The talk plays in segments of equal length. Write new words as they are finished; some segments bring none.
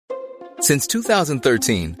Since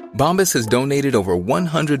 2013, Bombas has donated over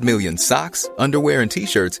 100 million socks, underwear, and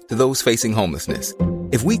T-shirts to those facing homelessness.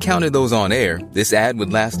 If we counted those on air, this ad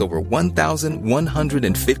would last over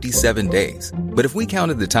 1,157 days. But if we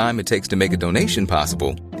counted the time it takes to make a donation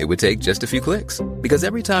possible, it would take just a few clicks. Because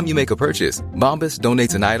every time you make a purchase, Bombas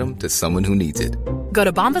donates an item to someone who needs it. Go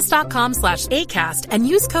to bombas.com/ACAST and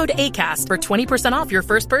use code ACAST for 20% off your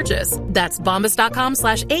first purchase. That's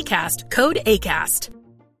bombas.com/ACAST, code ACAST.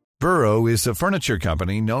 Burrow is a furniture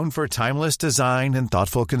company known for timeless design and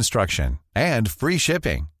thoughtful construction, and free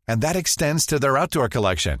shipping, and that extends to their outdoor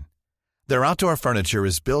collection. Their outdoor furniture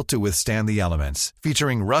is built to withstand the elements,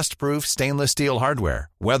 featuring rust-proof stainless steel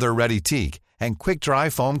hardware, weather-ready teak, and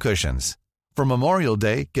quick-dry foam cushions. For Memorial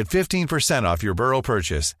Day, get 15% off your Burrow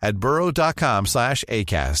purchase at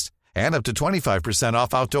burrow.com/ACAST, and up to 25%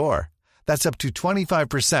 off outdoor. That's up to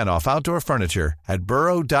 25% off outdoor furniture at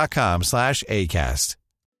burrow.com/ACAST.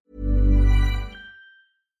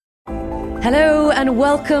 Hello and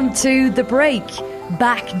welcome to The Break,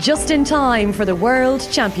 back just in time for the World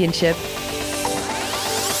Championship.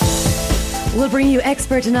 We'll bring you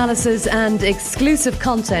expert analysis and exclusive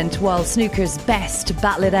content while snooker's best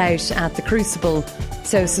battle it out at the Crucible.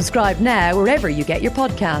 So subscribe now wherever you get your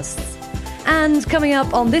podcasts. And coming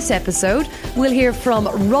up on this episode, we'll hear from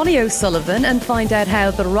Ronnie O'Sullivan and find out how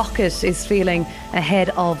the Rocket is feeling ahead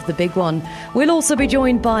of the big one. We'll also be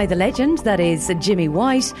joined by the legend, that is Jimmy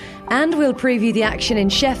White, and we'll preview the action in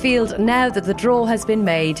Sheffield now that the draw has been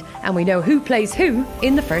made and we know who plays who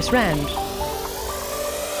in the first round.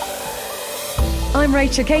 I'm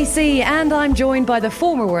Rachel Casey and I'm joined by the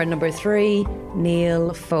former world number 3, Neil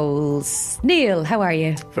Foles. Neil, how are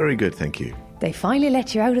you? Very good, thank you. They finally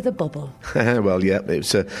let you out of the bubble. Well, yeah,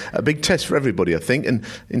 it's a big test for everybody, I think. And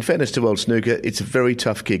in fairness to World Snooker, it's a very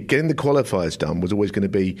tough gig. Getting the qualifiers done was always going to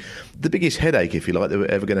be the biggest headache, if you like, they were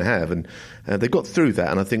ever going to have. And they got through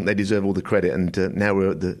that, and I think they deserve all the credit. And now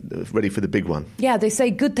we're ready for the big one. Yeah, they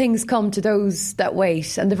say good things come to those that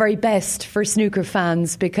wait, and the very best for snooker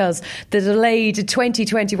fans, because the delayed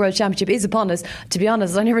 2020 World Championship is upon us. To be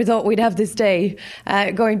honest, I never thought we'd have this day,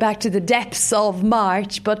 going back to the depths of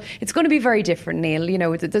March. But it's going to be very different, Neil. You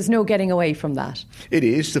know, there's no getting away from that. It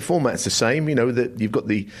is. The format's the same. You know, that you've got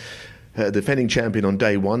the defending champion on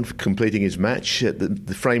day one for completing his match.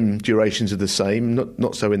 The frame durations are the same.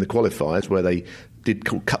 Not so in the qualifiers, where they did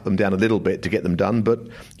cut them down a little bit to get them done. But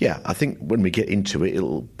yeah, I think when we get into it,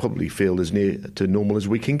 it'll probably feel as near to normal as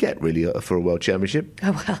we can get, really, for a World Championship.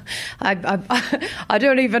 Oh, well, I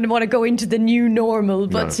don't even want to go into the new normal,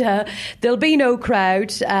 but no. There'll be no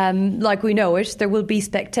crowd like we know it. There will be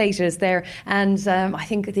spectators there, and I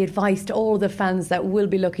think the advice to all the fans that will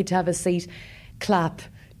be lucky to have a seat: clap,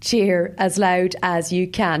 cheer as loud as you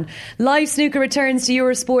can. Live snooker returns to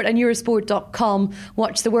Eurosport and Eurosport.com.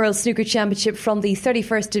 Watch the World Snooker Championship from the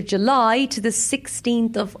 31st of July to the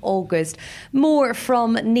 16th of August. More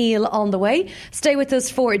from Neil on the way. Stay with us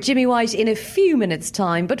for Jimmy White in a few minutes'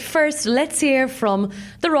 time. But first, let's hear from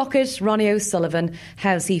the Rocket, Ronnie O'Sullivan.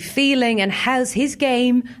 How's he feeling and how's his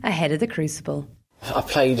game ahead of the Crucible? I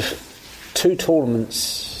played 2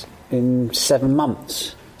 tournaments in 7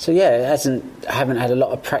 months. So yeah, I haven't had a lot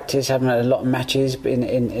of practice, haven't had a lot of matches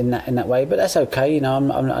in that way, but that's okay. You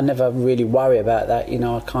know, I never really worry about that. You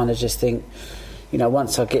know, I kind of just think, you know,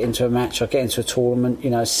 once I get into a match, I get into a tournament, you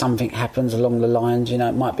know, something happens along the lines. You know,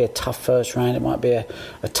 it might be a tough first round, it might be a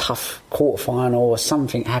tough quarterfinal, or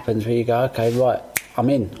something happens where you go, okay, right, I'm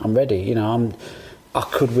in, I'm ready. You know, I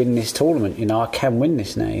could win this tournament. You know, I can win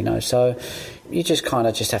this now. You know, so you just kind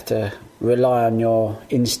of just have to rely on your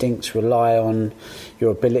instincts, rely on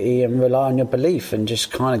your ability, and rely on your belief, and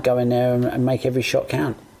just kind of go in there and make every shot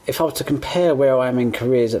count. If I were to compare where I am in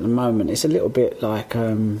careers at the moment, it's a little bit like,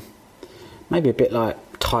 maybe a bit like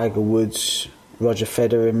Tiger Woods, Roger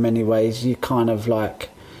Federer in many ways. You kind of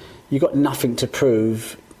like, you got nothing to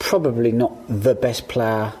prove, probably not the best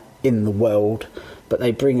player in the world, but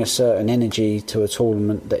they bring a certain energy to a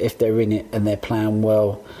tournament that if they're in it and they're playing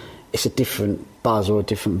well, it's a different buzz or a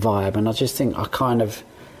different vibe. And I just think I kind of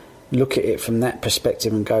look at it from that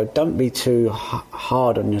perspective and go, don't be too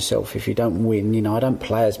hard on yourself if you don't win. You know, I don't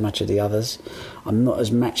play as much as the others, I'm not as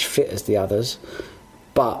match fit as the others,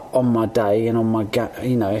 but on my day and on my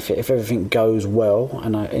you know, if everything goes well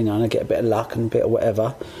and I get a bit of luck and a bit of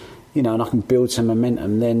whatever, you know, and I can build some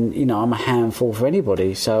momentum, then, you know, I'm a handful for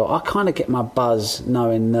anybody. So I kind of get my buzz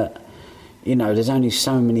knowing that, you know, there's only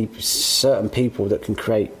so many certain people that can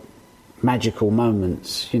create magical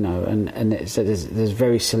moments, you know, and there's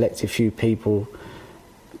very selective few people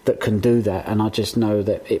that can do that. And I just know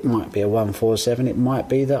that it might be a 147, it might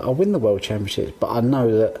be that I win the World Championships, but I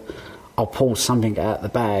know that I'll pull something out the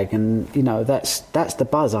bag, and that's the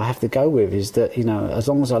buzz I have to go with. Is that as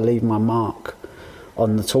long as I leave my mark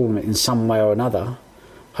on the tournament in some way or another,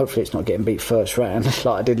 hopefully it's not getting beat first round like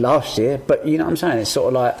I did last year. But you know what I'm saying? It's sort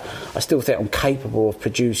of like I still think I'm capable of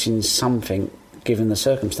producing something given the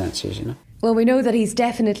circumstances. Well, we know that he's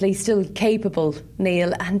definitely still capable,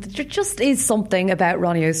 Neil, and there just is something about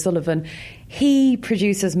Ronnie O'Sullivan. He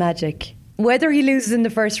produces magic. Whether he loses in the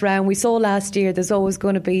first round, we saw last year there's always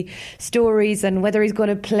going to be stories, and whether he's going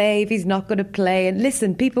to play, if he's not going to play. And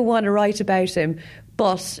listen, people want to write about him,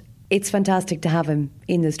 but it's fantastic to have him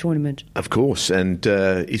in this tournament. Of course, and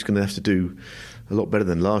he's going to have to do a lot better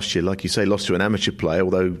than last year. Like you say, lost to an amateur player,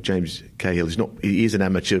 although James Cahill is not. He is an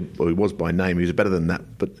amateur, or he was by name. He was better than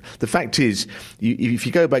that. But the fact is, if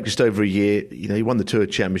you go back just over a year, he won the Tour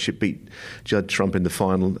Championship, beat Judd Trump in the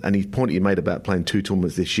final, and his point he made about playing 2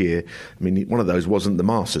 tournaments this year, I mean, one of those wasn't the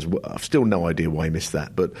Masters. I've still no idea why he missed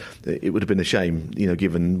that, but it would have been a shame,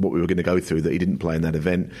 given what we were going to go through, that he didn't play in that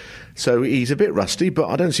event. So he's a bit rusty, but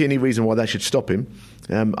I don't see any reason why that should stop him.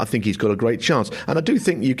 I think he's got a great chance. And I do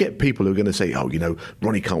think you get people who are going to say,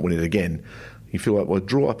 Ronnie can't win it again. You feel like, well,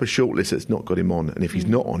 draw up a shortlist that's not got him on. And if he's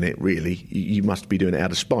not on it, really, you must be doing it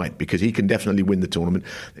out of spite, because he can definitely win the tournament.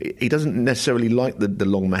 He doesn't necessarily like the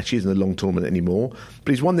long matches and the long tournament anymore,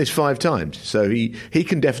 but he's won this 5 times. So he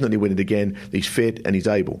can definitely win it again. He's fit and he's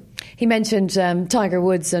able. He mentioned Tiger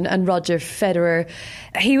Woods and Roger Federer.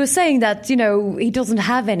 He was saying that, he doesn't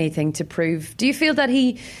have anything to prove. Do you feel that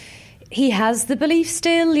he has the belief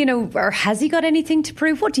still, or has he got anything to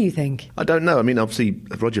prove? What do you think? I don't know. I mean, obviously,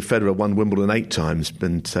 Roger Federer won Wimbledon 8 times,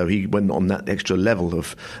 and so he went on that extra level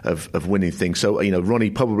of winning things. So, Ronnie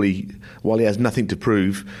probably, while he has nothing to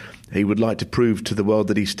prove, he would like to prove to the world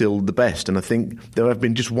that he's still the best. And I think there have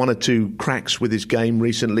been just 1 or 2 cracks with his game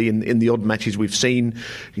recently in the odd matches we've seen.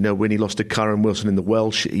 When he lost to Kyron Wilson in the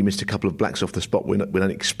Welsh, he missed a couple of blacks off the spot we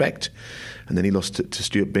don't expect. And then he lost to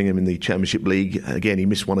Stuart Bingham in the Championship League. Again, he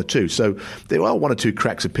missed 1 or 2. So there are 1 or 2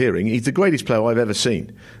 cracks appearing. He's the greatest player I've ever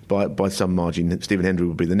seen by some margin. Stephen Hendry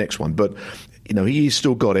will be the next one. But, he's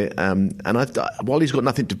still got it. And while he's got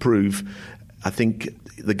nothing to prove, I think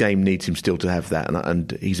the game needs him still to have that,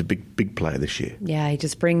 and he's a big player this year. Yeah, he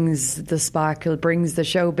just brings the sparkle, brings the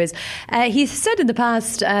showbiz. He's said in the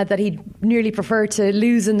past that he'd nearly prefer to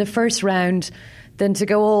lose in the first round than to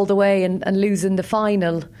go all the way and lose in the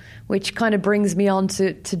final, which kind of brings me on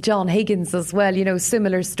to John Higgins as well.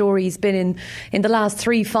 Similar story. He's been in the last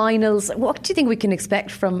 3 finals. What do you think we can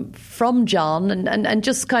expect from John, and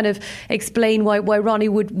just kind of explain why Ronnie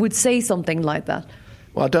would say something like that?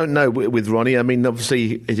 Well, I don't know with Ronnie. I mean,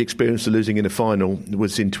 obviously, his experience of losing in a final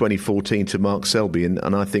was in 2014 to Mark Selby, and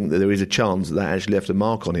I think that there is a chance that actually left a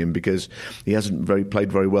mark on him, because he hasn't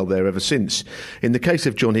played very well there ever since. In the case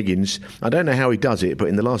of John Higgins, I don't know how he does it, but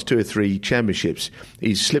in the last 2 or 3 championships,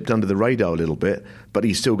 he's slipped under the radar a little bit, but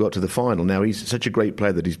he's still got to the final. Now, he's such a great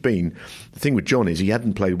player that he's been. The thing with John is he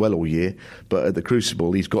hadn't played well all year, but at the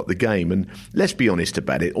Crucible, he's got the game. And let's be honest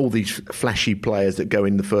about it, all these flashy players that go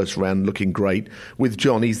in the first round looking great, with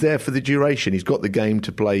John, he's there for the duration. He's got the game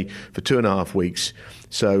to play for 2.5 weeks.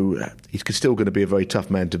 So he's still going to be a very tough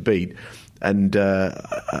man to beat. And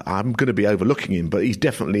I'm going to be overlooking him, but he's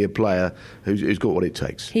definitely a player who's got what it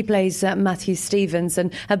takes. He plays Matthew Stevens.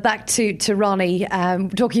 And back to Ronnie,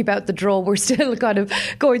 talking about the draw, we're still kind of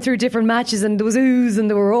going through different matches, and there was oohs and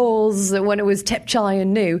there were ahs when it was Tepchai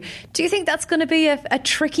and New. Do you think that's going to be a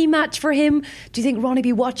tricky match for him? Do you think Ronnie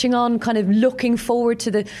be watching on, kind of looking forward to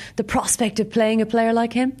the prospect of playing a player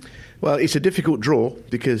like him? Well, it's a difficult draw,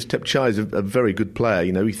 because Tepchai is a very good player.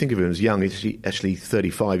 You think of him as young. He's actually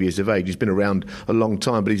 35 years of age. He's been around a long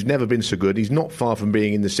time, but he's never been so good. He's not far from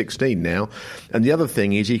being in the 16 now. And the other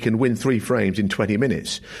thing is he can win 3 frames in 20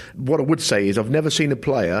 minutes. What I would say is I've never seen a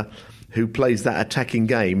player who plays that attacking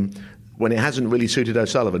game when it hasn't really suited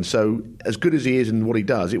O'Sullivan. So as good as he is in what he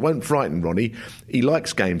does, it won't frighten Ronnie. He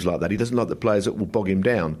likes games like that. He doesn't like the players that will bog him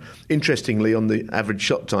down. Interestingly, on the average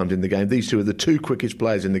shot times in the game, these 2 are the 2 quickest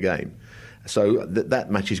players in the game. So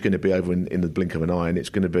that match is going to be over in the blink of an eye, and it's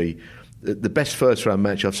going to be the best first-round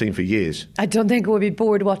match I've seen for years. I don't think we'll be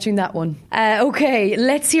bored watching that one. OK,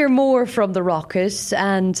 let's hear more from the Rocket,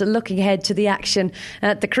 and looking ahead to the action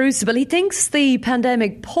at the Crucible. He thinks the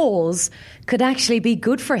pandemic pause could actually be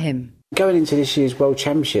good for him. Going into this year's World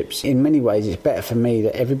Championships, in many ways it's better for me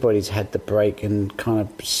that everybody's had the break and kind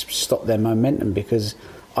of stopped their momentum, because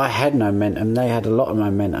I had no momentum, they had a lot of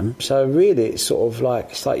momentum. So really it's sort of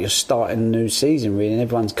like, it's like you're starting a new season really, and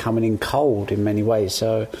everyone's coming in cold in many ways.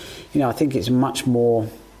 So, I think it's much more,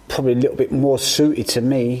 probably a little bit more suited to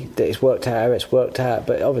me that it's worked out how it's worked out,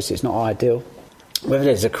 but obviously it's not ideal. whether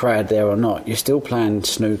there's a crowd there or not, you're still playing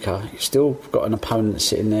snooker. You've still got an opponent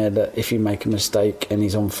sitting there that if you make a mistake and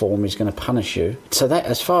he's on form, he's going to punish you. So that,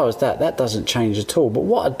 as far as that doesn't change at all. But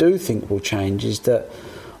what I do think will change is that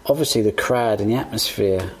obviously the crowd and the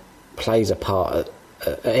atmosphere plays a part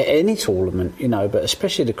at any tournament, but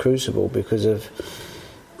especially the Crucible, because of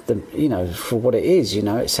for what it is,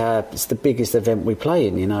 it's the biggest event we play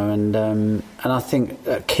in, and I think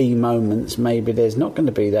at key moments maybe there's not going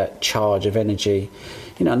to be that charge of energy,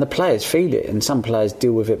 and the players feel it, and some players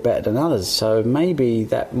deal with it better than others. So maybe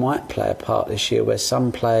that might play a part this year, where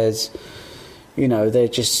some players, they're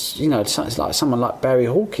just, it's like someone like Barry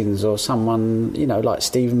Hawkins or someone, like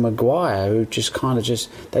Stephen Maguire, who just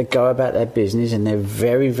they go about their business and they're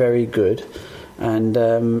very, very good. And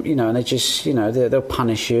and they just they'll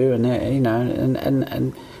punish you, and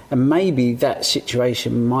and maybe that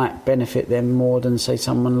situation might benefit them more than, say,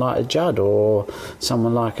 someone like a Judd or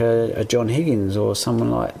someone like a John Higgins or someone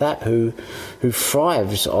like that who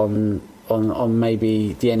thrives on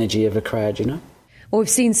maybe the energy of a crowd. Well, we've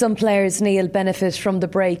seen some players, Neil, benefit from the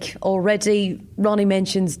break already. Ronnie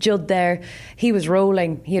mentions Judd there. He was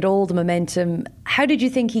rolling. He had all the momentum. How did you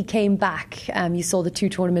think he came back? You saw the two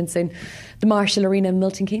tournaments in the Marshall Arena and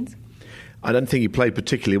Milton Keynes. I don't think he played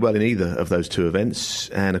particularly well in either of those two events.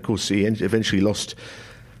 And, of course, he eventually lost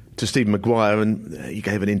to Stephen Maguire, and he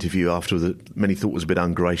gave an interview after that many thought was a bit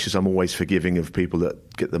ungracious. I'm always forgiving of people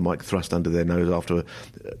that get the mic thrust under their nose after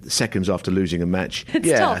seconds after losing a match. It's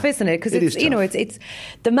tough, isn't it? Because it's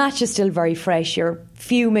the match is still very fresh. You're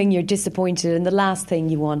fuming, you're disappointed, and the last thing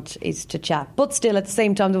you want is to chat. But still, at the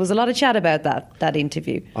same time, there was a lot of chat about that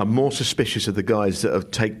interview. I'm more suspicious of the guys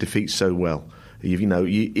that take defeat so well.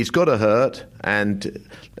 It's got to hurt, and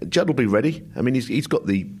Judd will be ready. I mean, he's got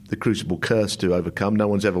the Crucible curse to overcome. No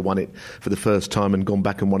one's ever won it for the first time and gone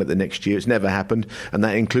back and won it the next year. It's never happened, and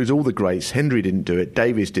that includes all the greats. Hendry didn't do it.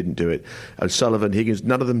 Davies didn't do it. O'Sullivan, Higgins,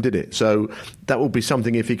 none of them did it. So that will be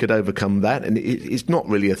something if he could overcome that. And it's not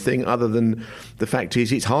really a thing other than the fact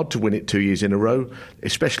is it's hard to win it 2 years in a row,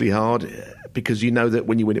 especially hard because you know that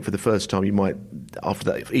when you win it for the first time, you might,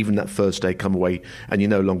 after that, even that first day, come away and you're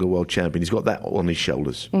no longer world champion. He's got that on his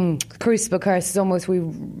shoulders. Crucible curse is almost,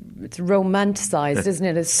 it's romanticised, isn't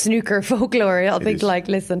it? As snooker folklore. I think,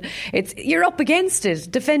 listen, you're up against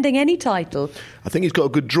it, defending any title. I think he's got a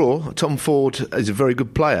good draw. Tom Ford is a very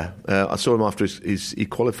good player. I saw him after he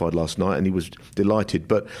qualified last night and he was delighted.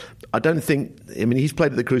 But I don't think, he's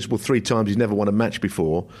played at the Crucible 3 times. He's never won a match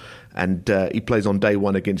before. And he plays on day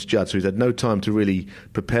one against Judd, so he's had no time to really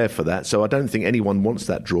prepare for that. So I don't think anyone wants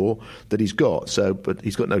that draw that he's got. But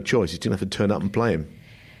he's got no choice. He's going to have to turn up and play him.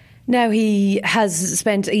 Now he has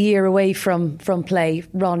spent a year away from play,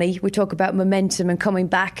 Ronnie. We talk about momentum and coming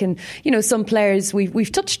back, and some players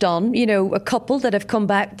we've touched on. A couple that have come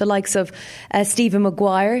back, the likes of Stephen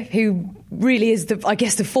Maguire, who really is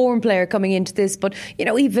the form player coming into this. But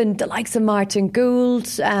even the likes of Martin Gould,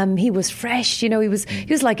 he was fresh. He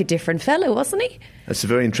was like a different fellow, wasn't he? It's a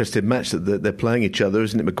very interesting match that they're playing each other,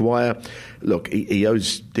 isn't it? Maguire, look, he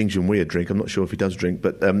owes Ding Junhui a drink. I'm not sure if he does drink,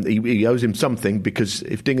 but he owes him something, because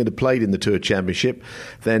if Ding had played in the Tour Championship,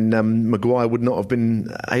 then Maguire would not have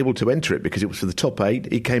been able to enter it, because it was for the top 8.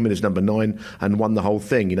 He came in as number 9 and won the whole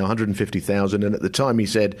thing, 150,000. And at the time he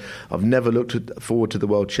said, I've never looked forward to the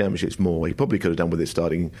World Championships more. He probably could have done with it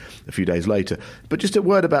starting a few days later. But just a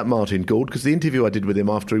word about Martin Gould, because the interview I did with him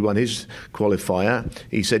after he won his qualifier,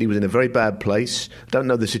 he said he was in a very bad place. Don't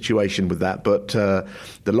know the situation with that, but the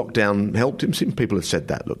lockdown helped him. Some people have said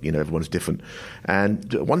that. Look, everyone's different.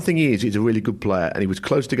 And one thing he's a really good player, and he was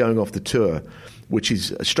close to going off the tour, which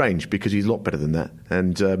is strange because he's a lot better than that.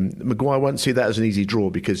 And Maguire won't see that as an easy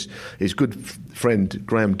draw, because his good friend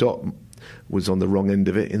Graham Dott was on the wrong end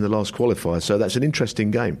of it in the last qualifier. So that's an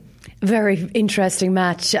interesting game. Very interesting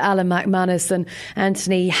match. Alan McManus and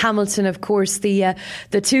Anthony Hamilton, of course, the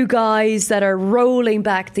two guys that are rolling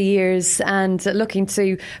back the years and looking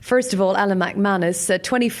to, first of all, Alan McManus,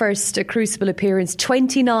 21st Crucible appearance,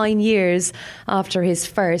 29 years after his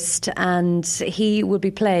first, and he will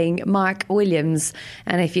be playing Mark Williams.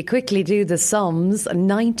 And if you quickly do the sums,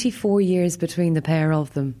 94 years between the pair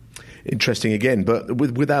of them. Interesting again, but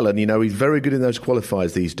with Alan, he's very good in those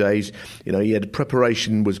qualifiers these days. He had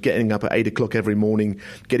preparation, was getting up at 8 o'clock every morning,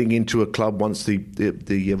 getting into a club once the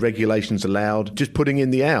regulations allowed, just putting in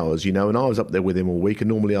the hours, and I was up there with him all week, and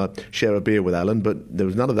normally I share a beer with Alan, but there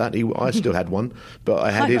was none of that. I still had one, but I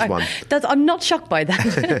had his one. I'm not shocked by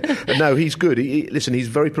that. No, he's good. Listen, he's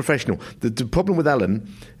very professional. The problem with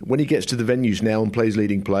Alan, when he gets to the venues now and plays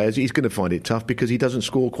leading players, he's going to find it tough because he doesn't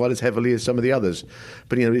score quite as heavily as some of the others.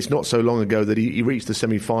 But, it's not so long ago that he reached the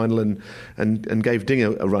semi-final and gave Ding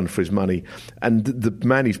a run for his money. And the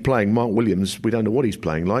man he's playing, Mark Williams, we don't know what he's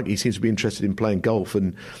playing like. He seems to be interested in playing golf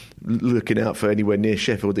and looking out for anywhere near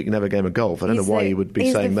Sheffield that can have a game of golf. I don't know why he would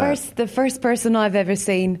be saying that. He's the first person I've ever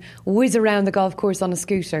seen whiz around the golf course on a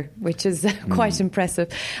scooter, which is quite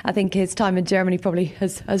impressive. I think his time in Germany probably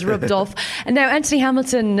has rubbed off. And now Anthony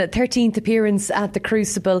Hamilton, 13th appearance at the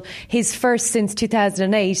Crucible, his first since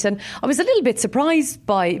 2008. And I was a little bit surprised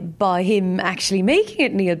by him actually making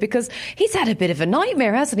it, Neil, because he's had a bit of a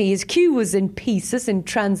nightmare, hasn't he? His queue was in pieces in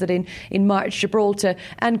transit in March, Gibraltar.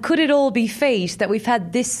 And could it all be fate that we've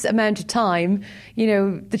had this amount of time,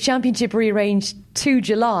 the championship rearranged to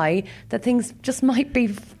July, that things just might be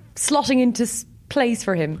slotting into place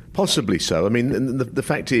for him? Possibly so. I mean, the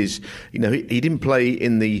fact is, he didn't play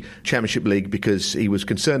in the Championship League because he was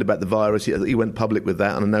concerned about the virus. He went public with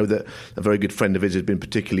that, and I know that a very good friend of his has been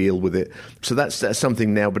particularly ill with it. So that's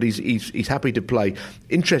something now, but he's happy to play.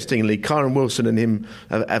 Interestingly, Kyron Wilson and him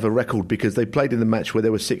have a record because they played in a match where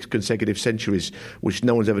there were 6 consecutive centuries, which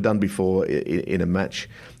no one's ever done before in a match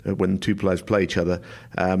when two players play each other.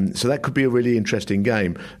 So that could be a really interesting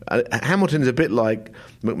game. Hamilton is a bit like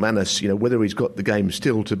McManus, whether he's got the game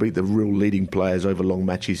still to beat the real leading players over long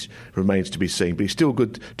matches remains to be seen. But he's still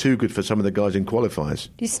too good for some of the guys in qualifiers.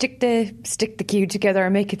 You stick the cue together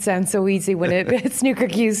and make it sound so easy when a snooker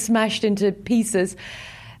cue's smashed into pieces.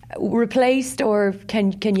 Replaced, or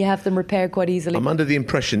can you have them repaired quite easily? I'm under the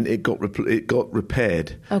impression it got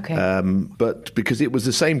repaired. Okay. But because it was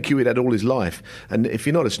the same cue it had all his life, and if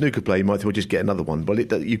you're not a snooker player, you might think, well, just get another one.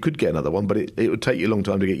 But you could get another one, but it would take you a long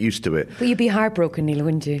time to get used to it. But you'd be heartbroken, Neil,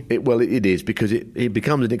 wouldn't you? It is, because it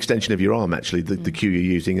becomes an extension of your arm, actually, the cue you're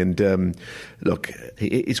using. And look,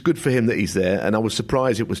 it's good for him that he's there. And I was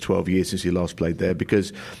surprised it was 12 years since he last played there,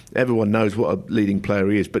 because everyone knows what a leading player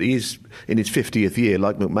he is. But he is in his 50th year,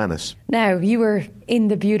 like McManus. Now, you were in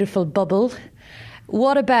the beautiful bubble.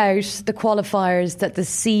 What about the qualifiers that the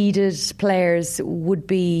seeded players would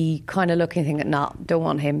be kind of looking, thinking, no, don't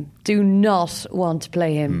want him, do not want to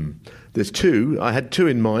play him? There's 2. I had 2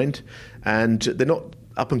 in mind, and they're not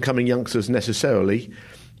up-and-coming youngsters necessarily,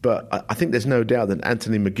 but I think there's no doubt that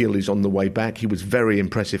Anthony McGill is on the way back. He was very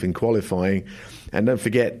impressive in qualifying, and don't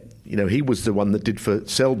forget, he was the one that did for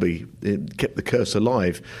Selby, kept the curse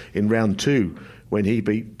alive in round 2. When he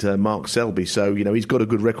beat Mark Selby. So, he's got a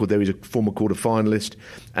good record there. He's a former quarter-finalist.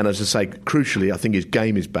 And as I say, crucially, I think his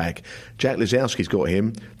game is back. Jack Lisowski's got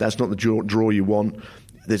him. That's not the draw you want.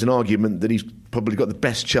 There's an argument that he's probably got the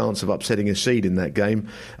best chance of upsetting a seed in that game.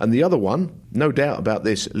 And the other one, no doubt about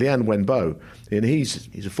this, Lian Wenbo. And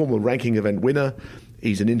he's a former ranking event winner.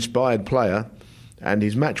 He's an inspired player. And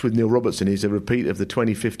his match with Neil Robertson is a repeat of the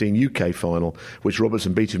 2015 UK final, which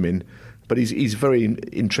Robertson beat him in. But he's a very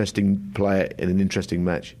interesting player in an interesting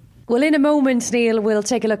match. Well, in a moment, Neil, we'll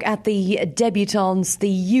take a look at the debutants, the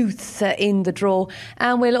youth in the draw,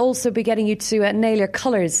 and we'll also be getting you to nail your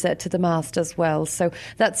colours to the mast as well. So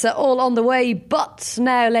that's all on the way. But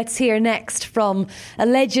now let's hear next from a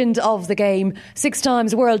legend of the game, 6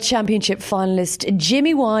 times World Championship finalist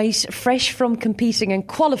Jimmy White, fresh from competing and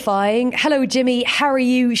qualifying. Hello, Jimmy. How are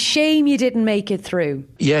you? Shame you didn't make it through.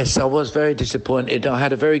 Yes, I was very disappointed. I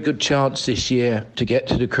had a very good chance this year to get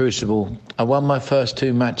to the Crucible. I won my first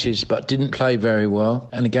 2 matches, but didn't play very well.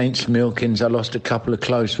 And against Milkins, I lost a couple of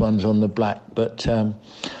close ones on the black. But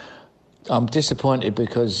I'm disappointed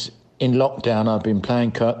because in lockdown, I've been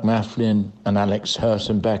playing Kirk Mafflin and Alex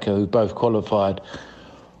Hersenbecker, who both qualified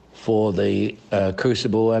for the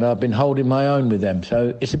Crucible, and I've been holding my own with them.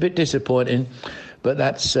 So it's a bit disappointing, but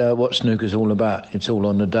that's what snooker's all about. It's all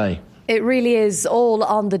on the day. It really is all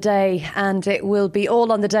on the day, and it will be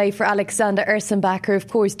all on the day for Alexander Ersenbacher, of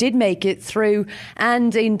course, did make it through,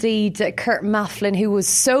 and indeed Kurt Mafflin, who was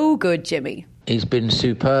so good, Jimmy. He's been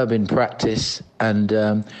superb in practice,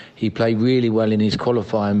 and he played really well in his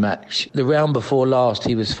qualifying match. The round before last,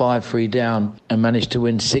 he was 5-3 down and managed to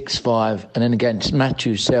win 6-5, and then against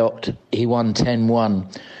Matthew Selt, he won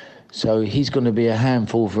 10-1. So he's going to be a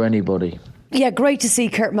handful for anybody. Yeah, great to see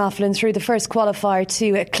Kurt Mafflin through the first qualifier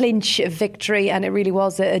to clinch a victory, and it really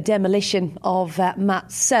was a demolition of Matt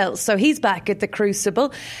Selt. So he's back at the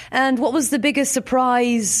Crucible. And what was the biggest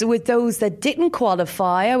surprise with those that didn't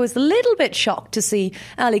qualify? I was a little bit shocked to see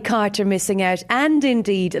Ali Carter missing out, and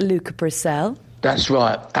indeed Luca Purcell. That's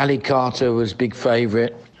right. Ali Carter was big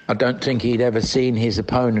favourite. I don't think he'd ever seen his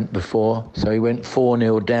opponent before, so he went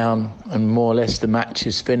 4-0 down, and more or less the match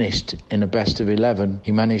is finished in a best of 11.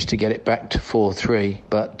 He managed to get it back to 4-3,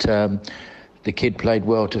 but the kid played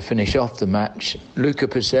well to finish off the match. Luca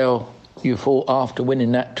Purcell you thought after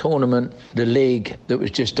winning that tournament, the league that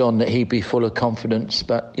was just on, that he'd be full of confidence.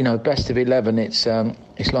 But, best of 11, it's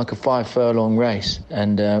like a 5-furlong race.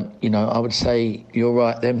 And, I would say you're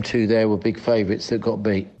right, them two there were big favourites that got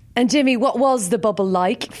beat. And Jimmy, what was the bubble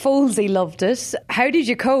like? Folsey loved it. How did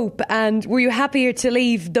you cope? And were you happier to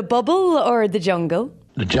leave the bubble or the jungle?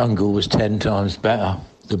 The jungle was 10 times better.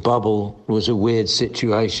 The bubble was a weird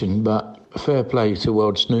situation, but fair play to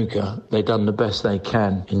World Snooker. They've done the best they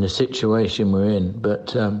can in the situation we're in.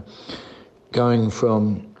 But going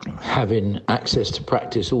from having access to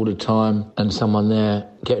practice all the time and someone there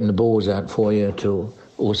getting the balls out for you to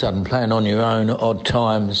all of a sudden playing on your own at odd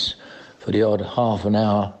times for the odd half an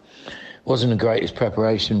hour wasn't the greatest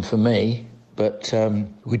preparation for me. But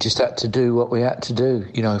we just had to do what we had to do.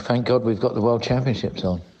 Thank God we've got the World Championships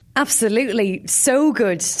on. Absolutely. So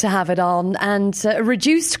good to have it on, and a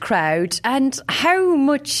reduced crowd. And how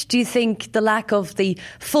much do you think the lack of the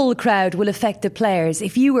full crowd will affect the players?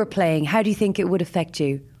 If you were playing, how do you think it would affect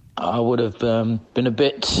you? I would have been a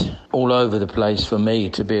bit all over the place for me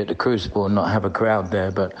to be at the Crucible and not have a crowd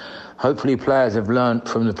there. But hopefully players have learnt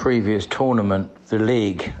from the previous tournament, the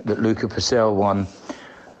league that Luca Purcell won,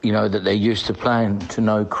 that they're used to playing to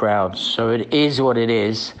no crowds. So it is what it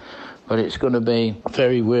is. But it's going to be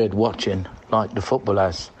very weird watching, like the football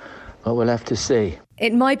has. But we'll have to see.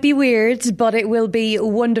 It might be weird, but it will be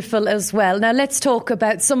wonderful as well. Now, let's talk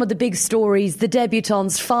about some of the big stories. The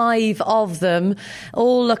debutants, 5 of them,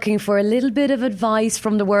 all looking for a little bit of advice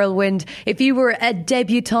from the whirlwind. If you were a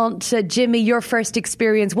debutante, Jimmy, your first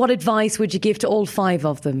experience, what advice would you give to all 5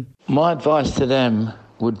 of them? My advice to them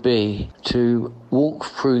would be to walk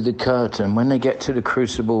through the curtain. When they get to the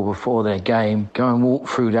Crucible before their game, go and walk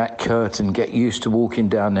through that curtain, get used to walking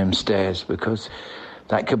down them stairs, because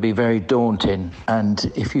that could be very daunting.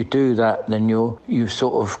 And if you do that, then you've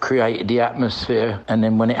sort of created the atmosphere, and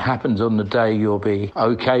then when it happens on the day, you'll be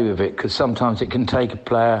okay with it, because sometimes it can take a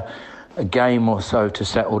player a game or so to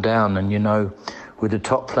settle down, and with the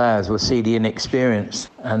top players, we'll see the inexperience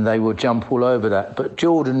and they will jump all over that. But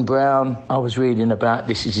Jordan Brown, I was reading about,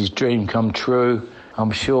 this is his dream come true.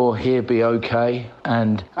 I'm sure he'll be okay.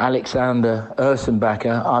 And Alexander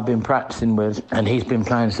Ursenbacher, I've been practicing with, and he's been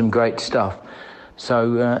playing some great stuff.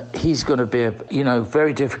 So he's going to be,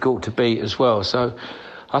 very difficult to beat as well. So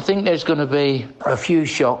I think there's going to be a few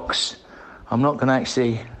shocks. I'm not going to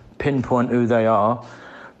actually pinpoint who they are,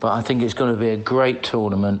 but I think it's going to be a great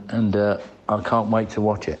tournament, and I can't wait to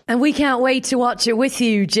watch it. And we can't wait to watch it with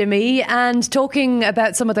you, Jimmy. And talking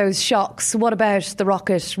about some of those shocks, what about the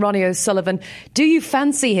Rocket, Ronnie O'Sullivan? Do you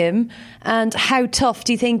fancy him? And how tough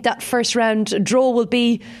do you think that first round draw will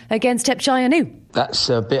be against Tepchai? That's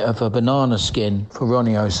a bit of a banana skin for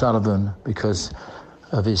Ronnie O'Sullivan because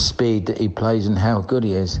of his speed that he plays and how good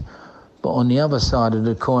he is. But on the other side of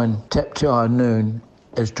the coin, Tepchai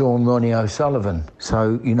has drawn Ronnie O'Sullivan.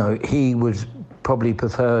 So, he would probably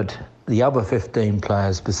preferred the other 15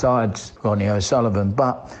 players besides Ronnie O'Sullivan.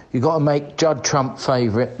 But you've got to make Judd Trump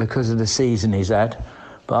favourite because of the season he's had.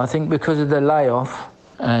 But I think because of the layoff,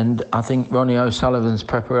 and I think Ronnie O'Sullivan's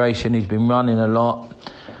preparation, he's been running a lot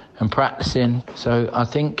and practicing. So I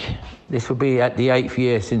think this will be at the 8th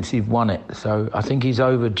year since he's won it. So I think he's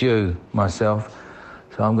overdue, myself.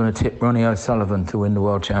 So I'm going to tip Ronnie O'Sullivan to win the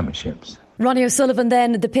World Championships. Ronnie O'Sullivan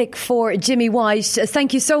then, the pick for Jimmy White.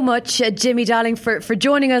 Thank you so much, Jimmy darling, for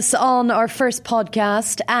joining us on our first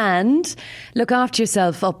podcast. And look after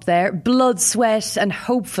yourself up there. Blood, sweat and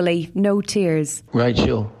hopefully no tears.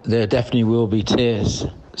 Rachel, there definitely will be tears.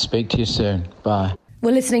 Speak to you soon. Bye.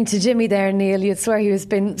 Well, listening to Jimmy there, Neil, you'd swear he has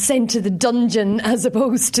been sent to the dungeon as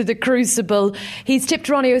opposed to the Crucible. He's tipped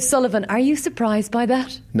Ronnie O'Sullivan. Are you surprised by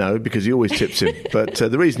that? No, because he always tips him. But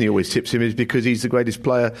the reason he always tips him is because he's the greatest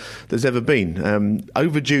player there's ever been.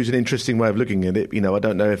 Overdue is an interesting way of looking at it. I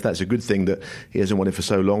don't know if that's a good thing that he hasn't won it for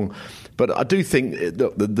so long. But I do think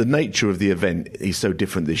the nature of the event is so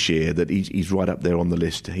different this year that he's right up there on the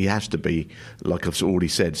list. He has to be, like I've already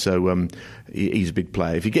said. So he's a big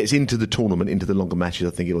player. If he gets into the tournament, into the longer matches, I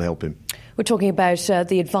think it'll help him. We're talking about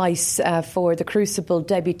the advice for the Crucible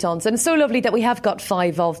debutants, and it's so lovely that we have got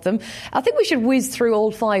 5 of them. I think we should whiz through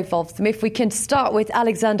all 5 of them. If we can start with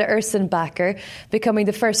Alexander Ursenbacher becoming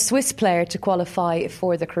the first Swiss player to qualify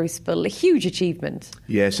for the Crucible. A huge achievement.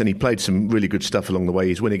 Yes, and he played some really good stuff along the way.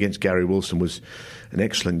 His win against Gary Wilson was an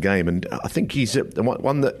excellent game, and I think he's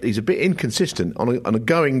one that he's a bit inconsistent. On a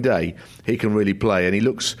going day, he can really play, and he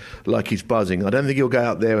looks like he's buzzing. I don't think he'll go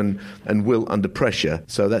out there and wilt under pressure,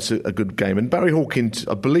 so that's a good game. And Barry Hawkins,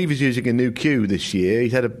 I believe, is using a new cue this year.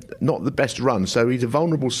 He's had not the best run, so he's a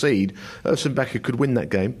vulnerable seed. Ursenbacher could win that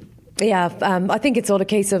game. Yeah, I think it's all a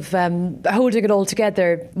case of holding it all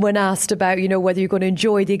together when asked about, whether you're going to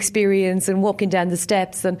enjoy the experience and walking down the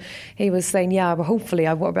steps. And he was saying, yeah, well, hopefully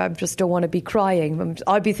I just don't want to be crying.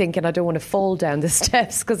 I'd be thinking I don't want to fall down the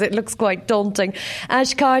steps because it looks quite daunting.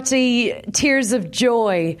 Ash Carty, tears of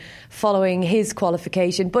joy following his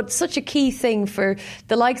qualification. But such a key thing for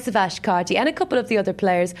the likes of Ash Carty and a couple of the other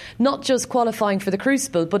players, not just qualifying for the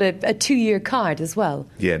Crucible, but a 2-year card as well.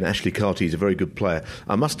 Yeah, and Ashley Carty is a very good player.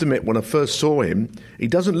 I must admit, when I first saw him, he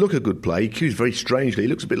doesn't look a good player. He cues very strangely. He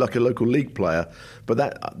looks a bit like a local league player,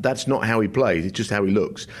 but that's not how he plays. It's just how he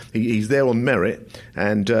looks. He's there on merit,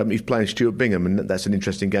 and he's playing Stuart Bingham, and that's an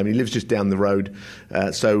interesting game. He lives just down the road,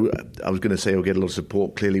 so I was going to say he'll get a lot of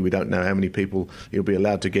support. Clearly, we don't know how many people he'll be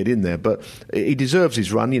allowed to get in there, but he deserves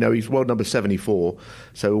his run. He's world number 74,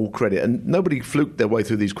 so all credit. And nobody fluked their way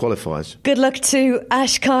through these qualifiers. Good luck to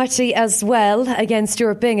Ash Carty as well against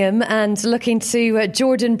Stuart Bingham, and looking to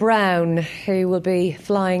Jordan Brown, who will be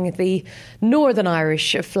flying the Northern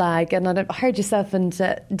Irish flag. And I heard yourself and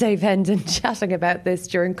Dave Hendon chatting about this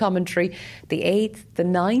during commentary. The 8th, the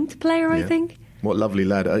 9th player, I think. What a lovely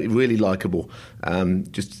lad, really likeable,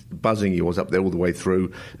 just buzzing. He was up there all the way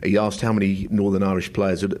through. He asked how many Northern Irish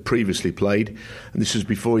players had previously played, and this was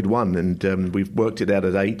before he'd won, and we've worked it out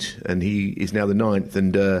at 8, and he is now the 9th,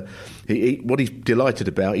 and what he's delighted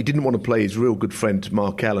about, he didn't want to play his real good friend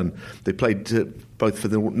Mark Allen. They played both for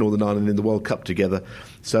the Northern Ireland in the World Cup together,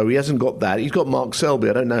 so he hasn't got that. He's got Mark Selby.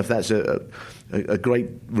 I don't know if that's a great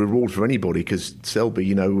reward for anybody, because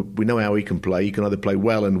Selby, we know how he can play. He can either play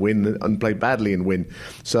well and win, and play badly and win.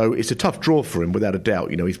 So it's a tough draw for him, without a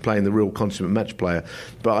doubt. He's playing the real consummate match player.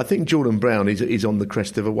 But I think Jordan Brown is on the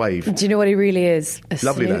crest of a wave. Do you know what he really is?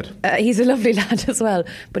 Lovely lad. He's a lovely lad as well,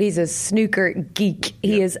 but he's a snooker geek.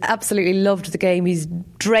 He has absolutely loved the game. He's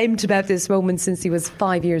dreamt about this moment since he was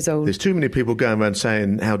 5 years old. There's too many people going around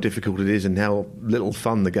saying how difficult it is and how little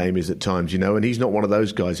fun the game is at times, and he's not one of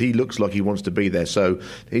those guys. He looks like he wants to be there, so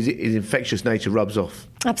his infectious nature rubs off.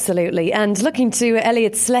 Absolutely. And looking to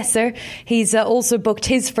Elliot Slessor, he's also booked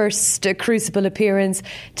his first Crucible appearance.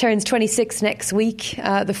 Turns 26 next week,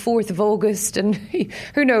 the 4th of August, and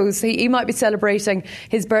who knows, he might be celebrating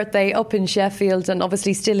his birthday up in Sheffield and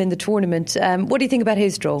obviously still in the tournament. What do you think about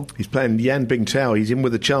his draw? He's playing Yan Bingtao. He's in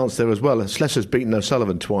with a chance there as well. Slessor's beaten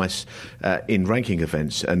O'Sullivan twice in ranking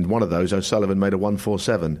events, and one of those, O'Sullivan made a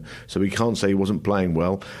 147, so we can't say he wasn't playing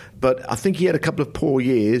well. But I think he had a couple of poor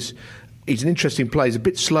years. He's an interesting player. He's a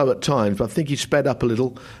bit slow at times, but I think he's sped up a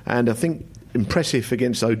little, and I think impressive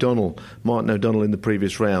against Martin O'Donnell in the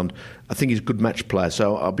previous round. I think he's a good match player,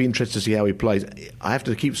 so I'll be interested to see how he plays. I have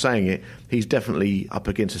to keep saying it, he's definitely up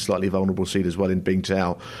against a slightly vulnerable seed as well in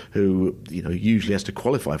Bingtao, who usually has to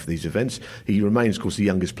qualify for these events. He remains, of course, the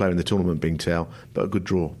youngest player in the tournament, Bingtao, but a good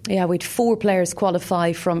draw. Yeah, we had 4 players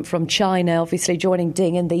qualify from China, obviously joining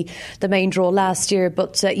Ding in the main draw last year,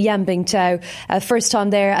 but Yan Bingtao, first time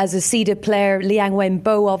there as a seeded player. Liang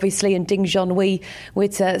Wenbo, obviously, and Ding Junhui,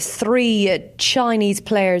 with 3 Chinese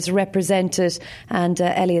players represented, and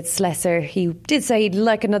Elliot Slessor. He did say he'd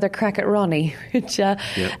like another crack at Ronnie, which,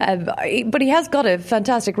 but he has got a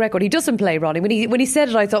fantastic record. He doesn't play Ronnie. When he said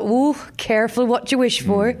it, I thought, ooh, careful what you wish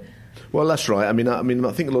for. Well, that's right. I mean,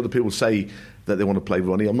 I think a lot of people say that they want to play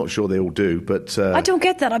Ronnie. I'm not sure they all do, but I don't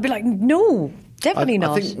get that. I'd be like, no. Definitely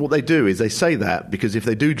not. I think what they do is they say that because if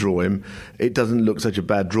they do draw him, it doesn't look such a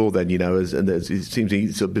bad draw then, and it seems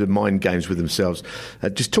it's a bit of mind games with themselves.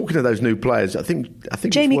 Just talking to those new players, I think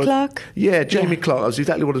Jamie Clark. Yeah, Jamie Clark. That's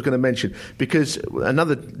exactly what I was going to mention, because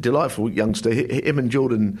another delightful youngster, him and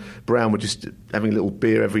Jordan Brown were just having a little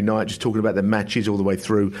beer every night, just talking about their matches all the way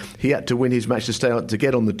through. He had to win his match to stay on, to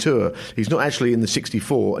get on the tour. He's not actually in the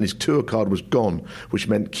 64, and his tour card was gone, which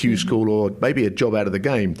meant Q school or maybe a job out of the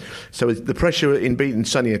game. So the pressure in beating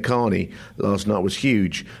Sonny Akani last night was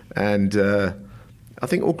huge, and I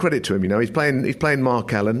think all credit to him. He's playing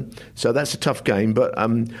Mark Allen, so that's a tough game. But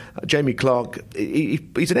Jamie Clark,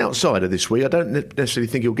 he's an outsider this week. I don't necessarily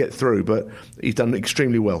think he'll get through, but he's done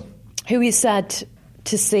extremely well. Who is sad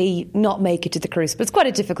to see not make it to the Crucible? It's quite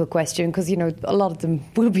a difficult question because a lot of them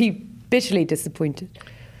will be bitterly disappointed.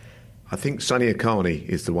 I think Sonny Akani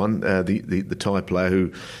is the one, the Thai player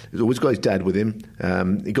who has always got his dad with him.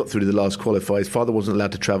 He got through to the last qualifier. His father wasn't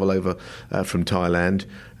allowed to travel over from Thailand,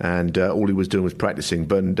 and all he was doing was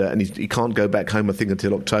practising. And he can't go back home, I think,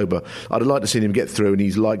 until October. I'd have liked to see him get through, and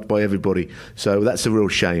he's liked by everybody. So that's a real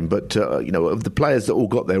shame. But, of the players that all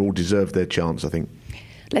got there, all deserved their chance, I think.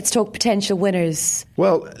 Let's talk potential winners.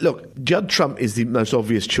 Well, look, Judd Trump is the most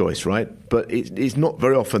obvious choice, right? But it's not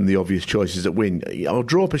very often the obvious choices that win. I'll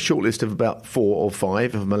draw up a short list of about 4 or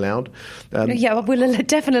 5, if I'm allowed. Yeah, we'll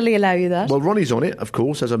definitely allow you that. Well, Ronnie's on it, of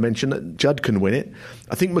course, as I mentioned. Judd can win it.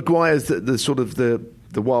 I think Maguire's the sort of the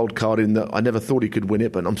wild card in that I never thought he could win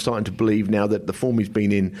it, but I'm starting to believe now that the form he's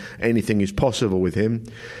been in, anything is possible with him.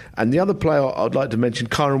 And the other player I'd like to mention,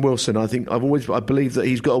 Kyron Wilson. I believe that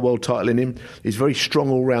he's got a world title in him. He's very strong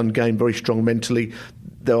all-round game, very strong mentally.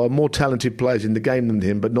 There are more talented players in the game than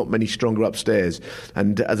him, but not many stronger upstairs.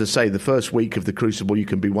 And as I say, the first week of the Crucible, you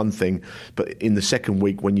can be one thing, but in the second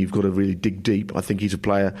week, when you've got to really dig deep, I think he's a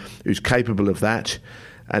player who's capable of that.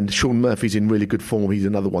 And Sean Murphy's in really good form. He's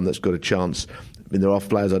another one that's got a chance. I mean, there are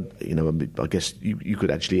players, I guess you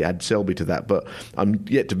could actually add Selby to that, but I'm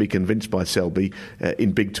yet to be convinced by Selby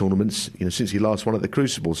in big tournaments, since he last won at the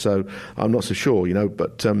Crucible. So I'm not so sure,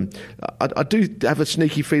 but I do have a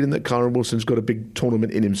sneaky feeling that Kyron Wilson's got a big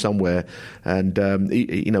tournament in him somewhere, and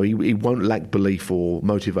he won't lack belief or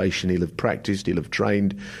motivation. He'll have practiced, he'll have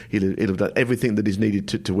trained, he'll have done everything that is needed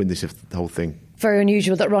to win this whole thing. Very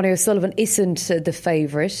unusual that Ronnie O'Sullivan isn't the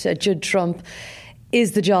favourite. Judd Trump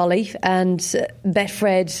is the jolly, and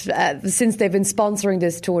Betfred, since they've been sponsoring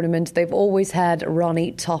this tournament, they've always had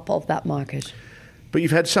Ronnie top of that market. But you've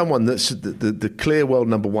had someone that's the clear world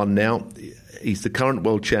number one now. He's the current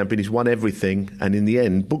world champion. He's won everything. And in the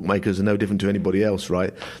end, bookmakers are no different to anybody else,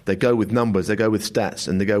 right? They go with numbers, they go with stats,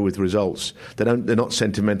 and they go with results. They're not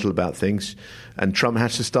sentimental about things. And Trump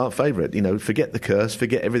has to start favourite. Forget the curse,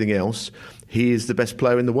 forget everything else. He is the best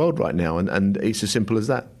player in the world right now. And it's as simple as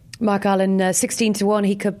that. Mark Allen, 16-1,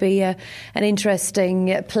 he could be an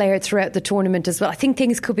interesting player throughout the tournament as well. I think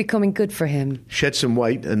things could be coming good for him. Shed some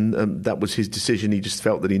weight, and that was his decision. He just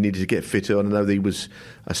felt that he needed to get fitter. I know that he was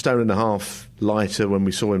a stone and a half lighter when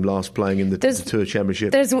we saw him last playing in the Tour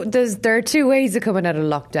Championship. There are two ways of coming out of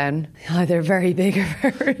lockdown. Either very big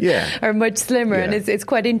or much slimmer, and it's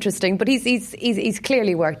quite interesting. But he's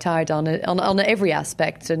clearly worked hard on it on every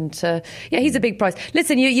aspect, and he's a big prize.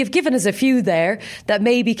 Listen, you've given us a few there that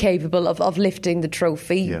may be capable of lifting the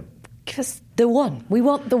trophy. Yeah. Give us the one. We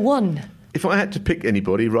want the one. If I had to pick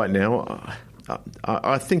anybody right now,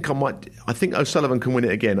 I think O'Sullivan can win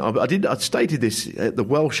it again. I stated this at the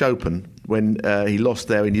Welsh Open when he lost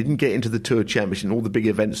there, and he didn't get into the Tour Championship and all the big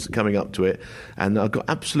events coming up to it. And I got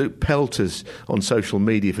absolute pelters on social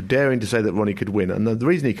media for daring to say that Ronnie could win. And the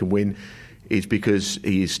reason he can win is because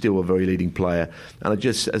he is still a very leading player. And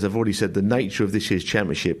as I've already said, the nature of this year's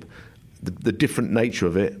championship, the different nature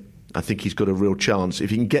of it, I think he's got a real chance.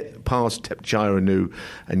 If he can get past Tepchiranu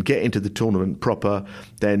and get into the tournament proper,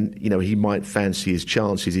 then he might fancy his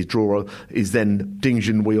chances. His draw is then Ding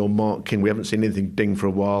Junhui or Mark King. We haven't seen anything Ding for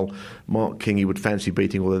a while. Mark King he would fancy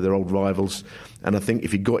beating, although they're old rivals. And I think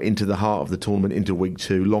if he got into the heart of the tournament, into week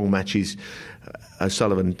 2, long matches,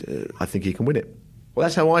 O'Sullivan, I think he can win it. Well,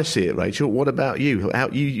 that's how I see it, Rachel. What about you?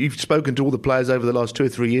 You've spoken to all the players over the last 2 or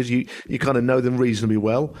 3 years. You kind of know them reasonably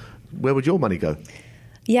well. Where would your money go?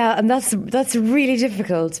 Yeah, and that's really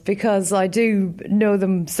difficult because I do know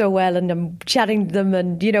them so well, and I'm chatting to them,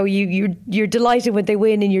 and you're delighted when they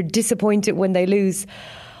win and you're disappointed when they lose.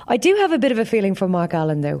 I do have a bit of a feeling for Mark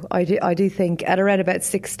Allen, though. I do think at around about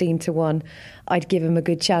 16-1, I'd give him a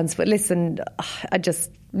good chance. But listen, I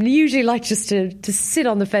just usually like just to sit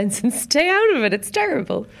on the fence and stay out of it. It's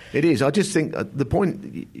terrible. It is. I just think the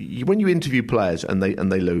point when you interview players and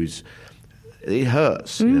they lose, it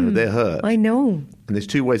hurts. They're hurt. I know. And there's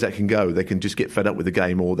 2 ways that can go. They can just get fed up with the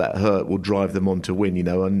game, or that hurt will drive them on to win.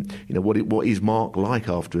 And what is Mark like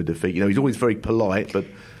after a defeat? He's always very polite, but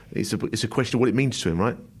it's a question of what it means to him,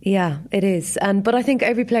 right? Yeah, it is. But I think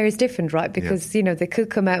every player is different, right? Because they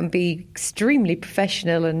could come out and be extremely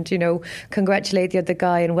professional and congratulate the other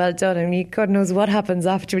guy and well done, and God knows what happens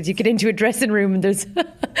afterwards. You get into a dressing room and there's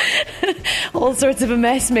all sorts of a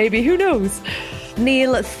mess. Maybe, who knows?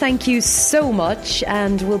 Neil, thank you so much,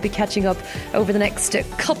 and we'll be catching up over the next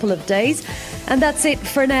couple of days. And that's it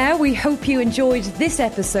for now. We hope you enjoyed this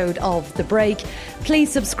episode of The Break.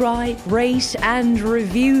 Please subscribe, rate and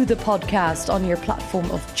review the podcast on your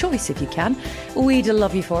platform of choice if you can. We'd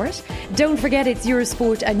love you for it. Don't forget it's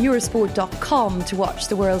Eurosport and Eurosport.com to watch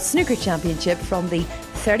the World Snooker Championship from the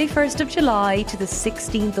 31st of July to the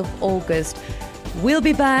 16th of August. We'll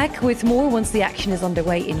be back with more once the action is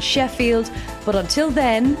underway in Sheffield. But until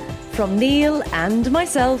then, from Neil and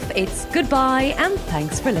myself, it's goodbye and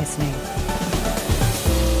thanks for listening.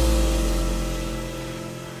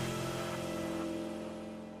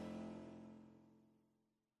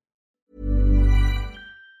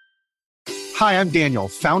 Hi, I'm Daniel,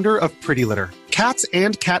 founder of Pretty Litter. Cats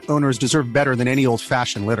and cat owners deserve better than any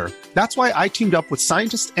old-fashioned litter. That's why I teamed up with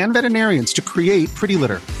scientists and veterinarians to create Pretty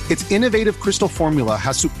Litter. Its innovative crystal formula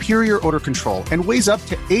has superior odor control and weighs up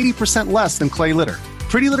to 80% less than clay litter.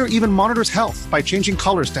 Pretty Litter even monitors health by changing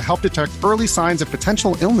colors to help detect early signs of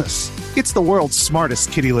potential illness. It's the world's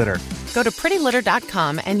smartest kitty litter. Go to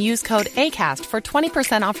prettylitter.com and use code ACAST for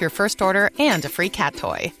 20% off your first order and a free cat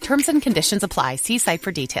toy. Terms and conditions apply. See site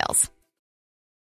for details.